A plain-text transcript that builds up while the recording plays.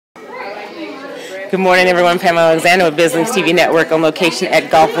Good morning, everyone. Pamela Alexander with BizLynks TV Network on location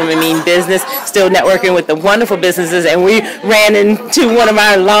at Golf Women Mean Business. Still networking with the wonderful businesses, and we ran into one of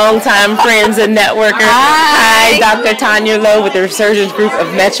our longtime friends and networkers. Hi, Dr. Tanya Lowe with the Resurgence Group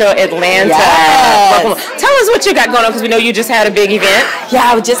of Metro Atlanta. Yes. Tell us what you got going on, because we know you just had a big event.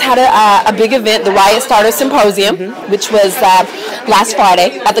 Yeah, I just had a big event, the Riot Starter Symposium, which was last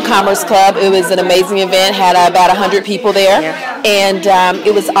Friday at the Commerce Club. It was an amazing event, had about 100 people there, and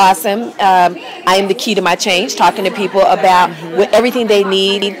it was awesome. I am the key to my change, talking to people about what everything they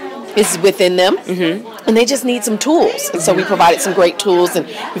need is within them, and they just need some tools. And so we provided some great tools, and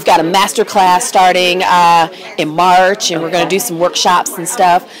we've got a master class starting in March, and we're going to do some workshops and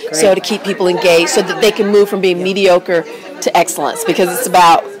stuff, so to keep people engaged so that they can move from being mediocre to excellence, because it's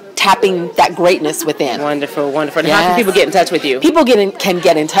about tapping that greatness within. Wonderful, wonderful. And how can people get in touch with you? People can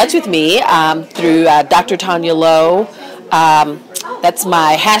get in touch with me through Dr. Tanya Lowe. That's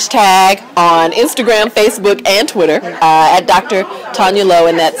my hashtag on Instagram, Facebook, and Twitter at Dr. Tanya Lowe,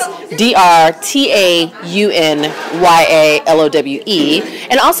 and that's DrTanyalowe,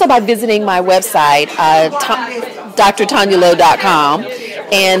 and also by visiting my website, drtanyalowe.com,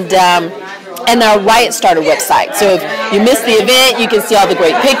 and our Riot Starter website. So if you missed the event, you can see all the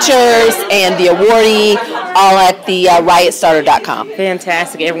great pictures and the awardee all at the riotstarter.com.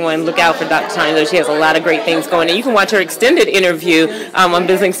 Fantastic. Everyone, look out for Dr. Tanya Lowe. She has a lot of great things going on. You can watch her extended interview on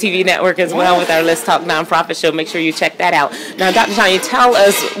BizLynks TV Network as well with our Let's Talk Nonprofit show. Make sure you check that out. Now, Dr. Tanya, tell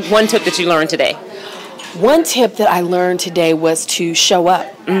us one tip that you learned today. One tip that I learned today was to show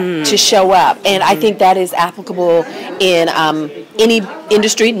up, and I think that is applicable in any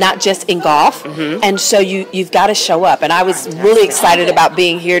industry, not just in golf, and so you've got to show up. And I was really excited about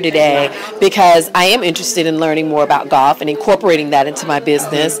being here today because I am interested in learning more about golf and incorporating that into my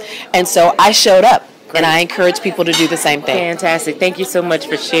business, and so I showed up. And I encourage people to do the same thing. Fantastic. Thank you so much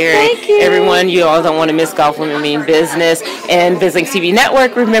for sharing. Thank you. Everyone, you all don't want to miss Golf Women Mean Business and BizLynks TV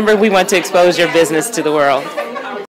Network. Remember, we want to expose your business to the world.